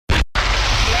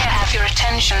have your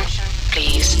attention,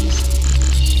 please?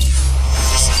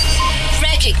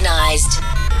 Recognized.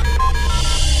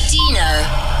 Dino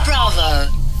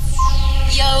Bravo.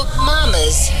 Yo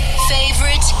Mama's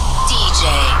favorite DJ.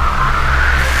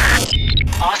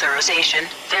 Authorization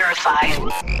verified.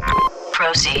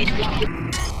 Proceed.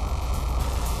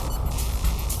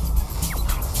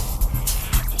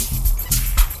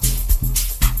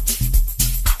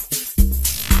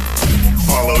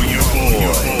 Follow your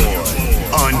boy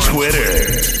on Twitter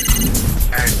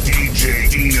at DJ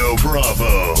Dino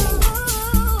Bravo.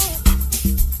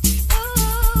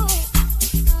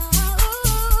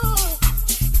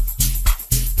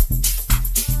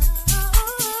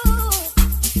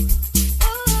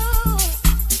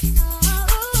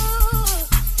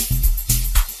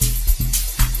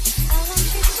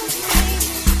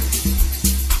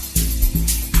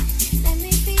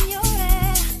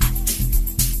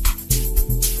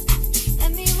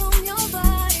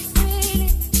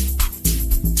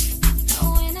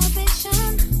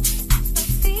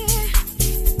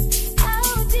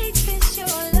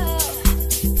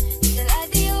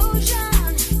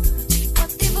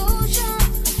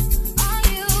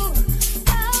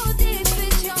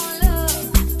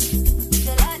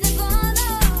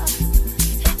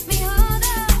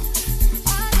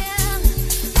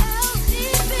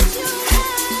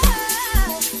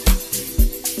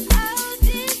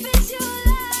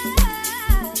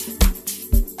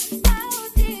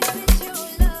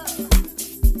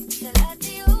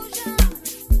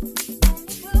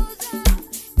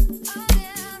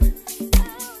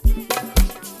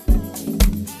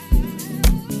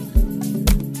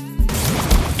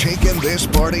 This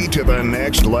party to the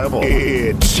next level.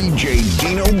 It's CJ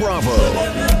Dino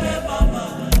Bravo.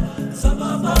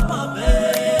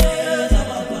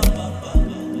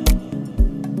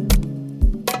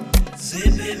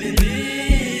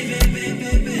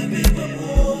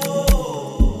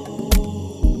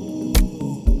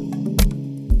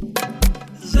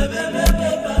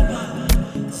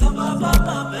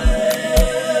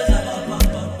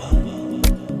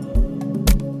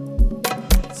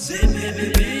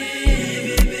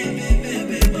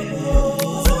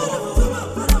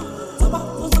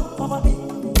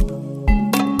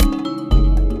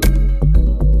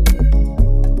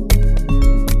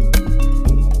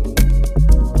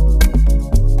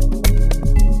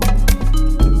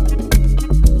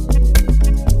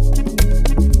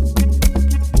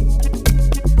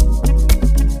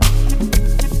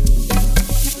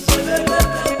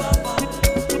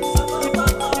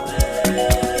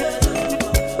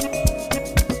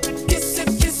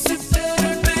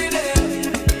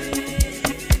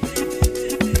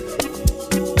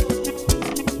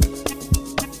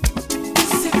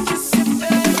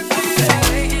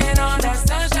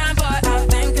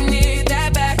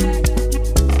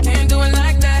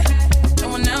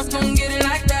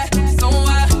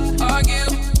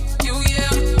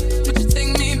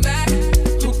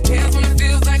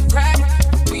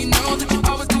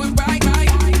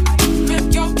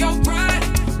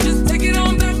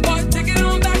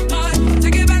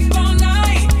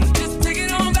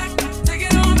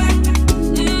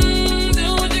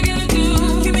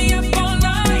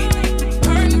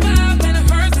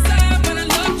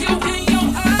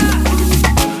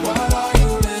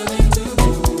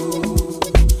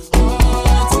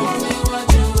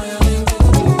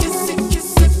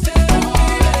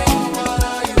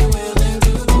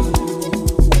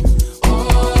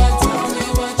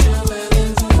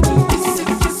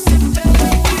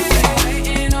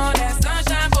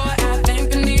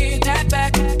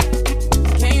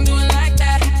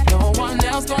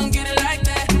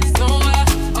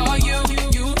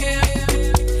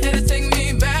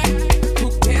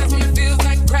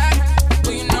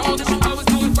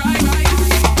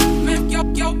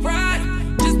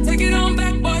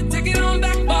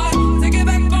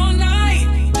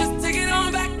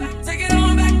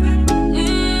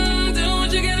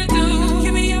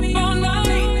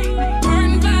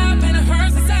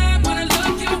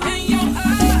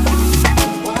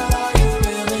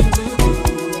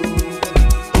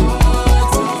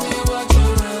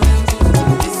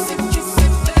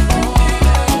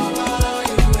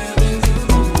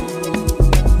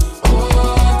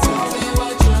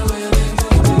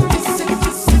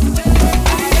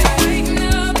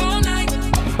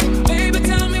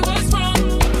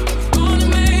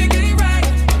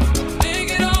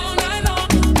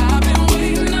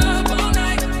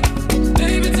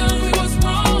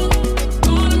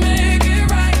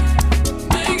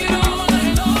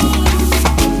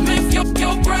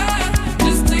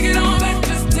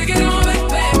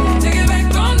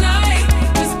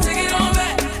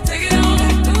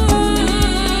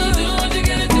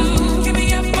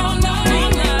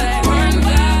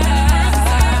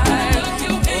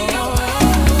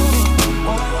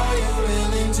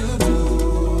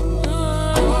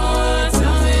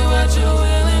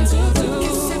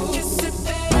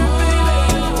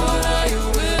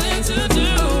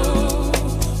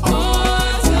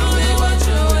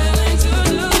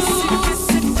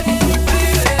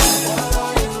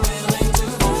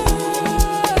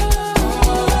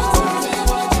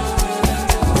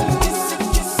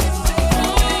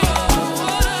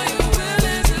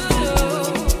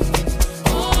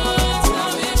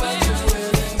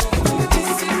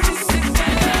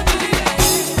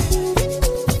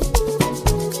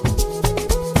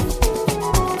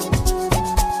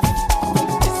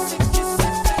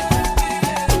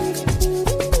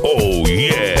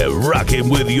 rocking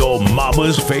with your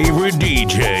mama's favorite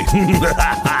DJ,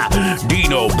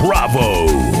 Dino Bravo.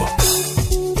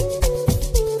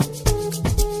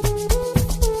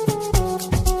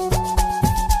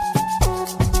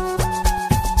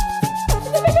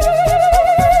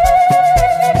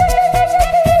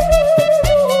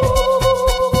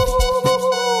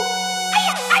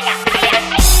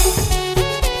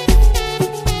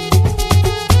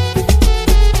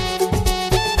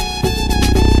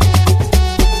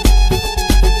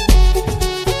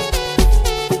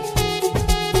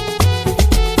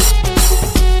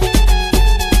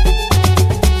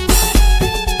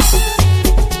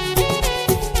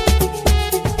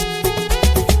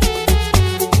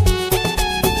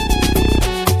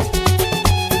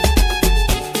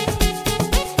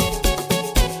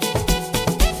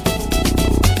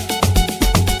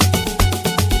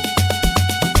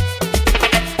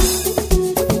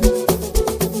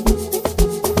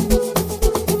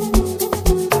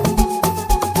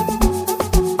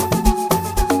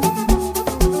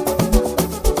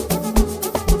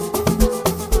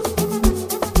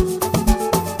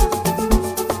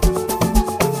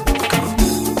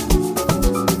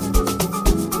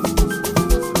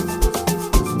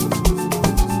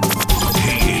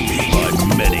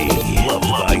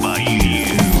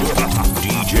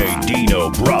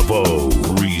 Bravo,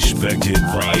 respected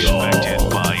by all.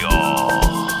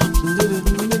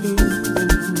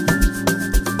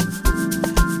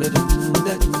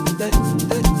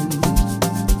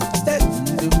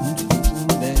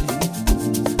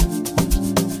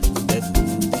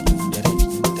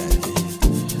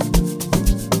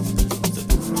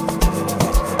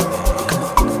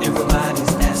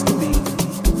 Everybody's asking me,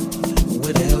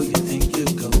 where the hell you think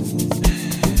you're going?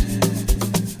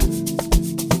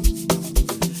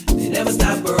 They never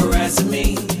stop harassing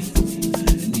me,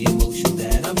 and the emotion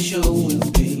that I'm showing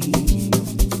me.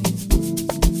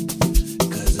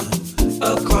 'Cause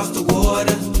I'm across the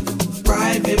water,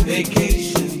 private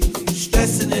vacation,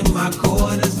 stressing in my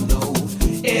corners, no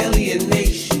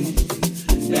alienation.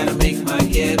 Gotta make my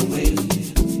getaway.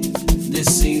 This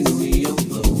scenery I'm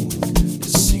blowing,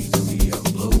 this scenery I'm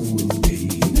blowing,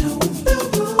 baby. Now the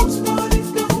room's party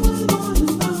going on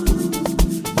and on.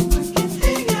 I can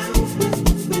hang out with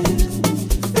friends,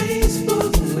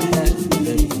 Facebook friends.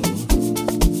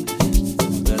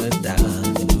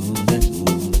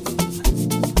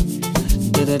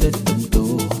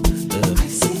 I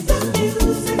see the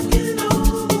music in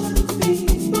all the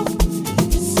people.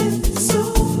 It's in so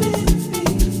many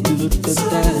people, so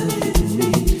many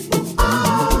people.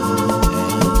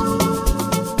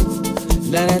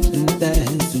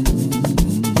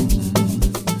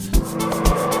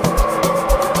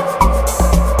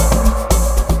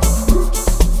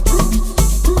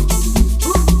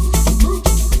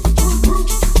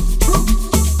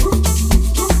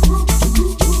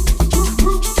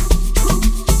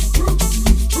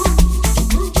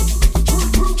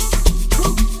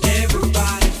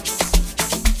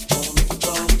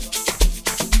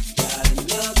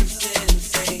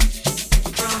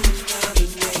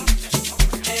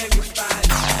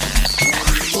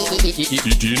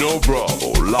 Dino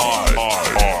Bravo live.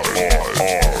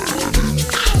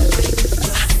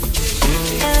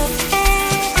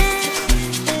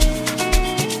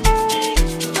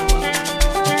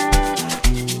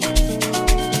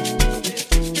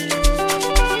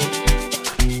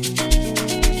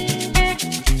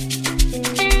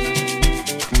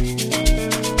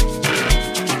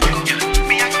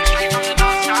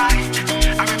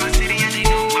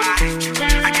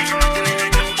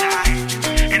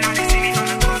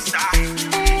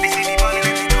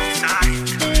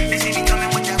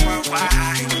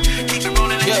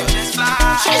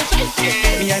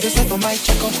 Me, I just wait for my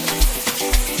check up.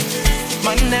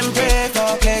 Man, them pray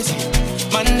for blessing.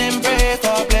 Man, them pray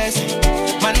for blessing.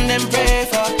 Man, them pray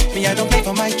for me. I don't pray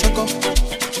for my check up.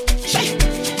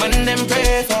 Man, them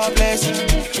pray for blessing.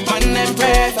 Man, them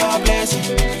pray for blessing.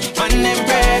 Man, them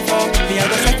pray for me. I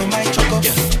just wait for my check up.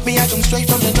 Me, I come straight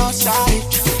from the north side.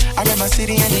 I rep my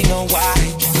city and they know why.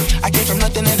 I came from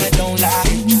nothing and I don't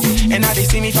lie. And now they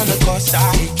see me from the coast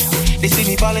side. They see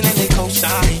me ballin' and they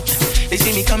co-sign. They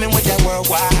see me coming with that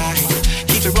worldwide.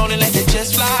 Keep it rolling, let it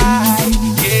just fly.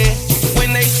 Yeah.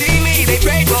 When they see me, they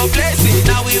pray for blessings.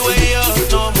 Now we way up,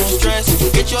 no more stress.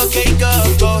 Get your cake up,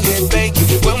 go ahead, bake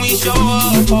it. When we show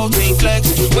up, whole team flex.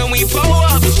 When we pull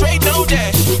up, it's straight no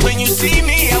dash. When you see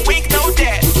me, I wink no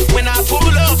dash. When I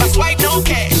pull up, I swipe no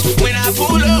cash. When I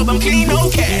pull up, I'm clean no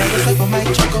cash. I just like for my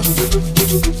choco.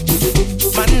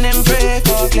 Man, them pray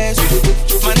for blessing.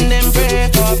 Man, them pray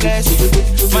for blessing.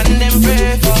 Man, them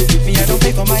pray for me. I don't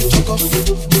pay for my choco.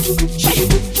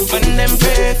 Man, them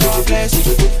pray for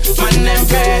blessing. Man them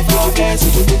pray for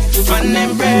blessing. Man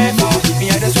them pray for me.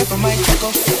 I just wait for my check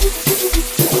up.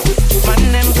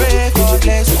 Man them pray for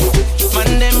blessing.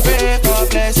 Man them pray for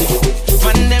blessing.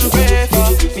 Man them pray for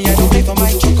me. I don't pray for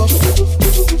my check up.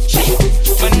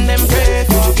 Man them pray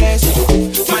for blessing.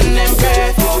 Man them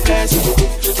pray for blessing.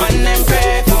 Man them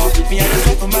pray for me. I just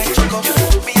wait for my check up.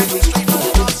 Me I don't straight from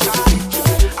the north side.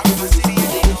 I run my city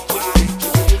and they know why.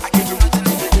 I came from nothing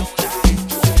and I don't lie.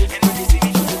 And when they see me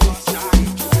from the north side,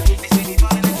 they see me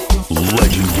falling and they don't.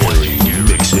 Legendary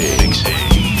mixing.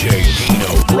 DJ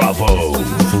Dino Bravo.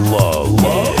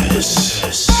 Flawless.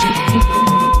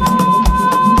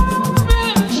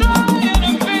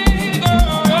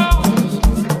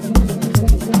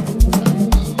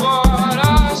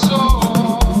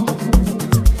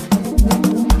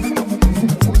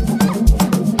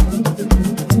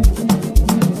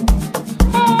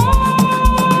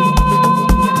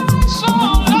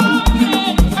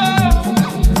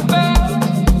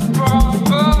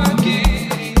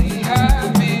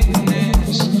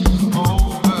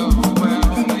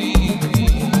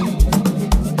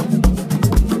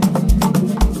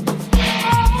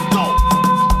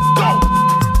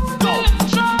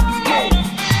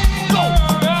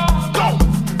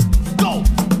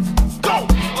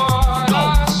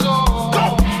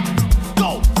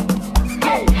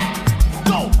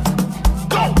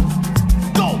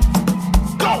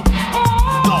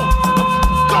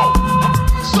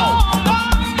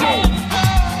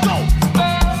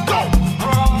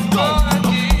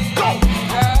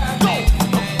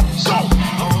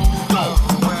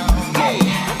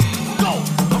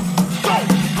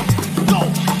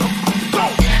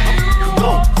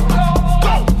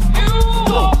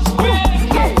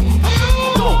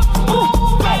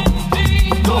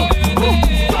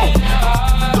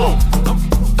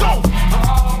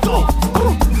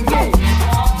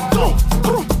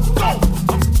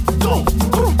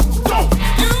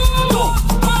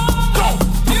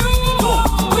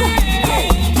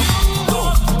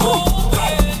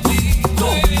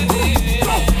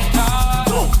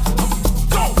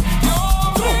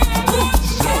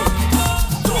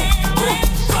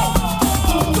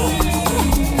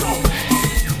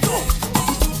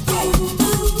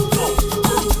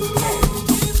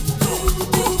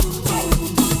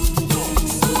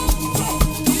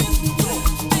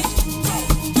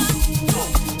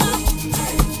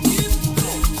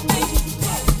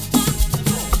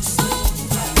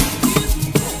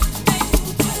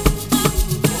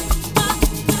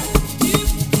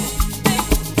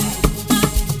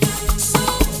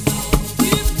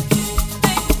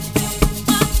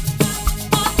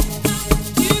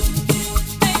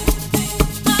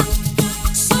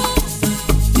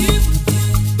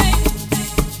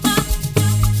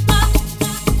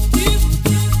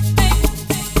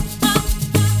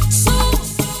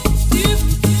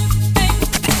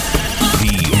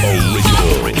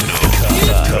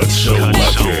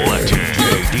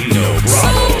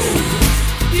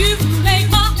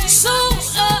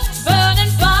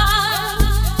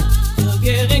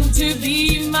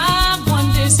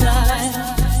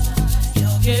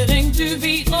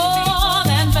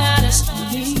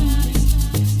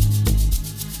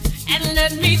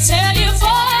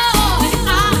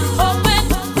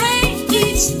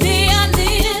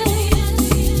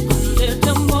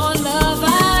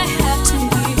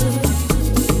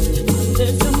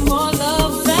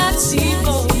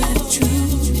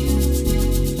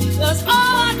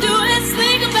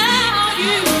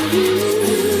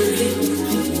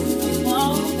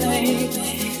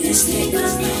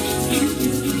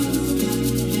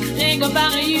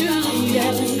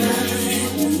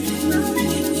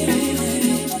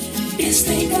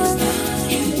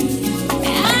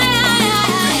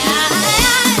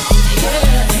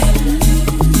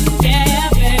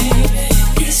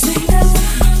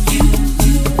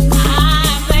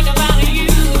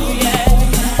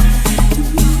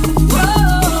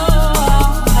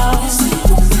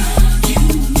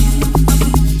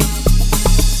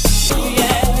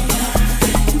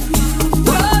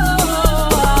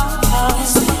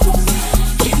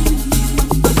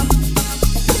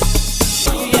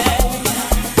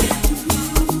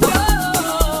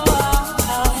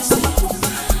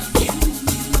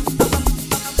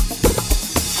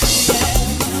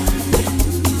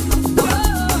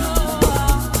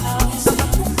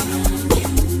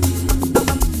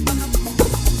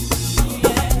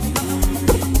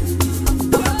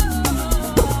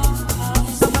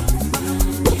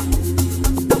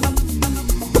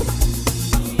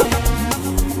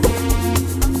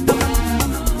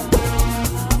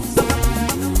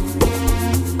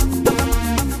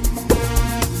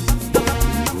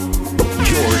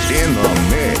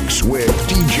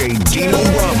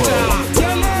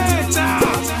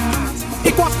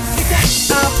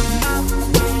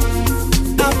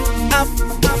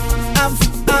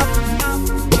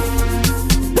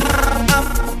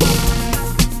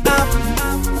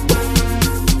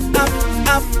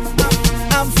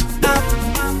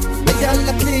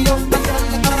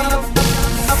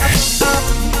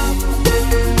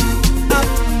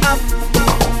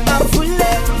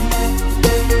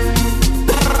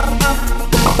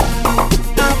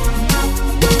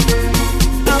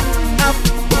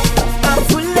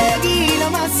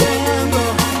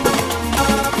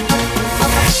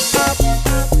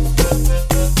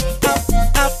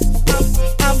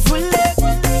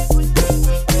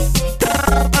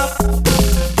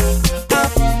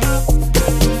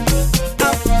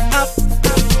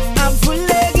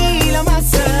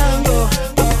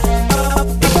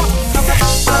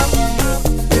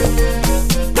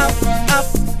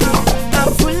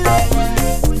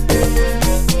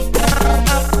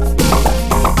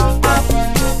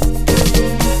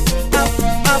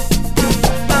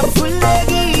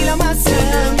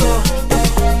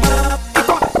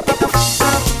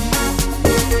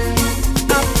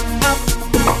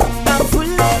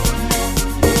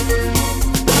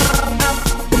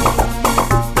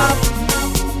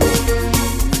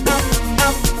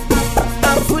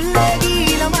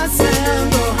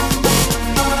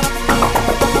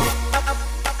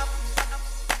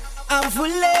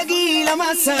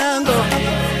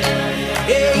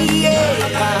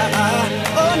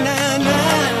 Oh na na,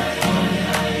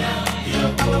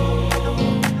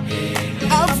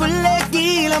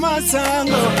 avulekile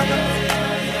masango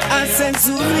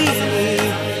asenzulile,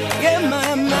 yeah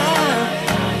mama,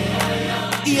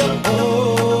 yo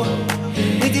oh,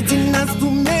 nithi thina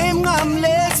siphume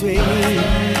mnqamlezweni,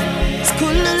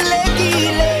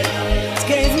 sikhululekile,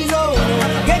 sigeza izono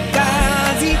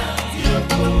ngegazi,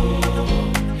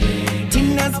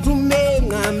 thina siphume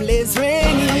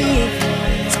mnqamlezweni,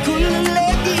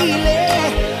 sikhululekile,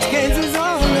 sigeza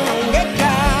izono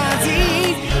ngegazi,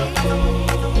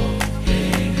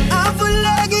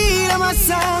 avulekile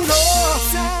masango.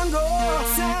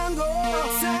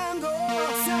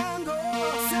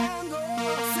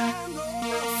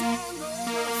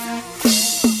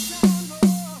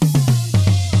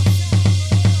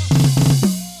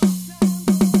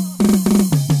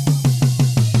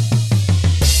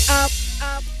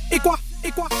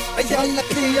 Ayala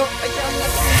Clio, Ayala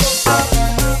Clio.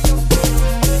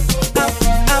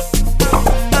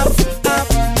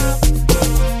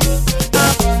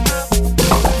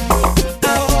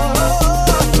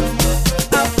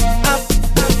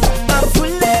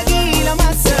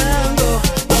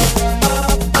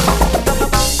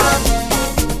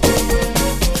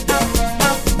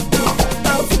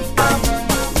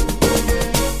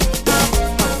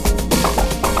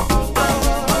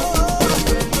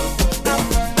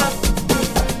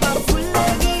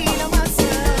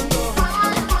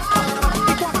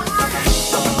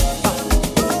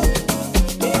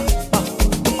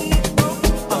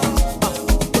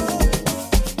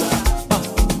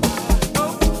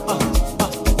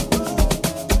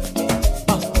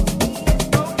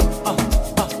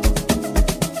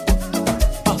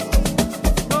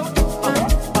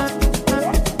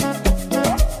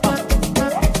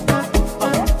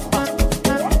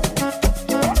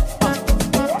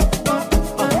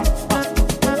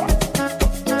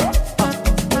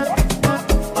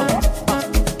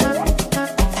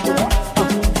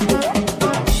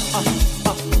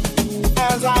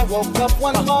 Woke up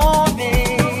one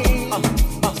morning,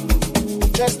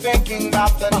 just thinking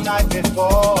about the night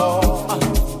before.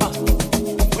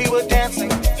 We were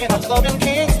dancing in a club in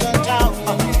Kingston town,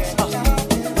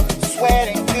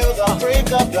 sweating till the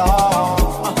break of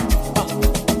dawn.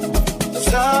 The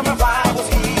summer vibe was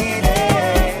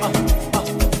heating,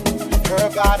 her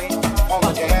body on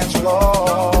the dance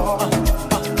floor.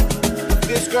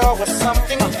 This girl was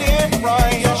something different,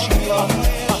 yeah, she was.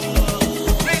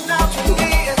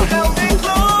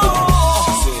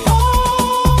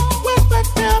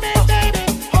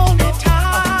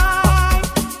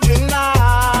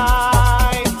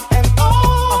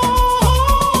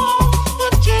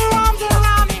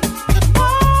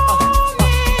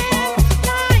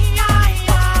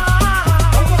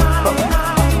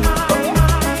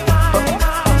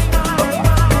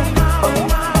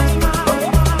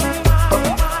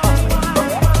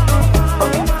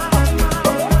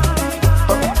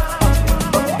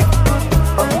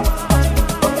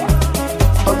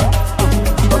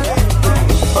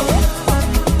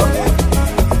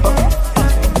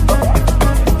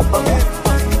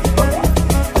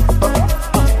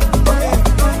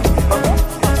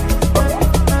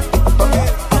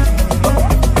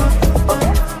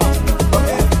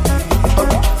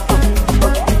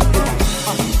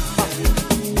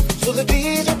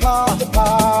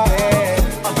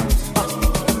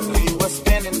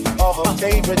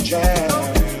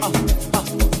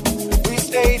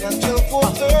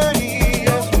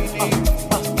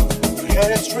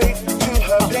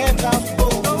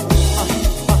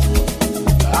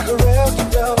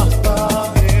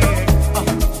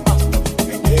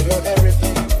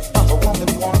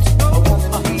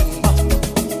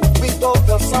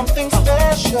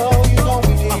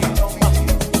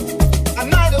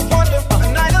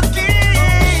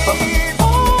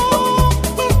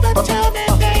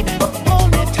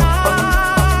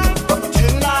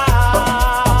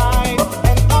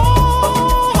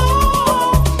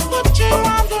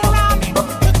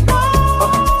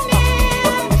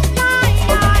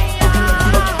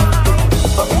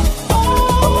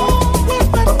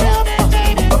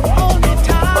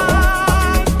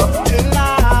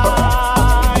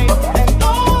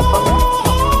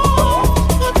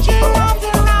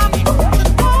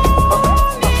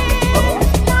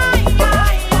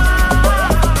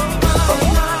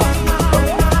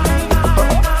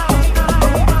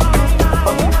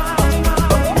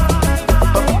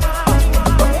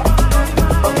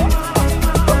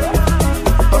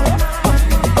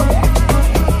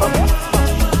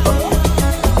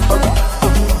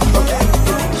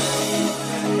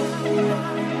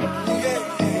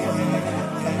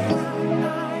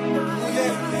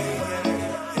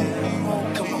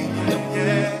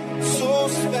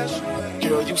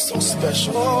 so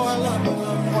special. Oh, I love you.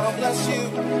 I wanna bless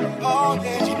you all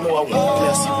day. You know I wanna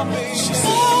bless you. She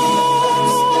said.